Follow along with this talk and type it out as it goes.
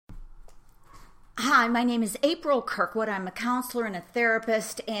Hi, my name is April Kirkwood. I'm a counselor and a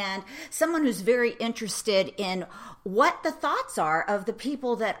therapist and someone who's very interested in what the thoughts are of the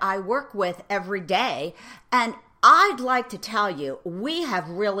people that I work with every day. And I'd like to tell you, we have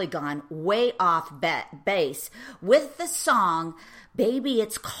really gone way off base with the song, Baby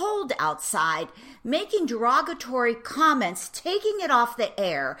It's Cold Outside, making derogatory comments, taking it off the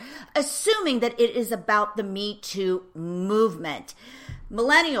air, assuming that it is about the Me Too movement.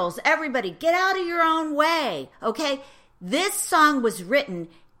 Millennials, everybody, get out of your own way, okay? This song was written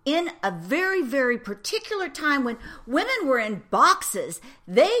in a very, very particular time when women were in boxes.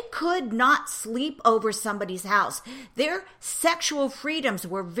 They could not sleep over somebody's house. Their sexual freedoms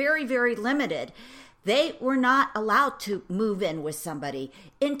were very, very limited. They were not allowed to move in with somebody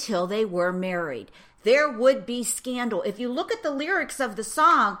until they were married. There would be scandal. If you look at the lyrics of the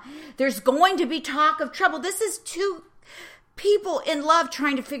song, there's going to be talk of trouble. This is two people in love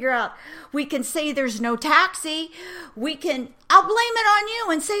trying to figure out, we can say there's no taxi. I'll blame it on you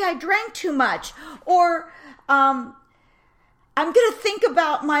and say I drank too much. Or I'm going to think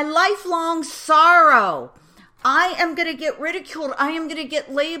about my lifelong sorrow. I am going to get ridiculed. I am going to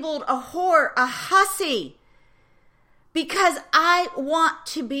get labeled a whore, a hussy, because I want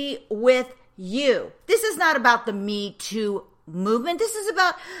to be with you. This is not about the Me Too movement. This is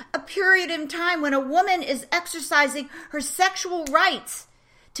about a period in time when a woman is exercising her sexual rights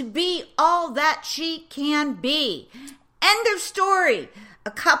to be all that she can be. End of story.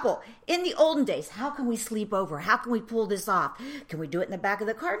 A couple in the olden days, how can we sleep over? How can we pull this off? Can we do it in the back of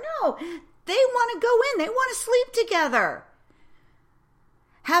the car? No, they want to go in. They want to sleep together.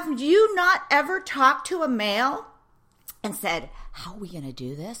 Have you not ever talked to a male and said, how are we going to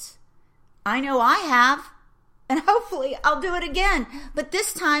do this? I know I have. And hopefully I'll do it again, but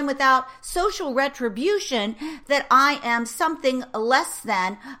this time without social retribution that I am something less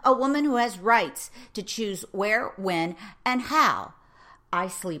than a woman who has rights to choose where, when, and how I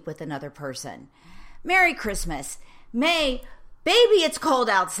sleep with another person. Merry Christmas. May Baby It's Cold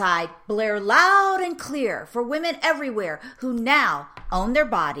Outside blare loud and clear for women everywhere who now own their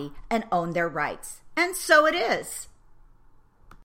body and own their rights. And so it is.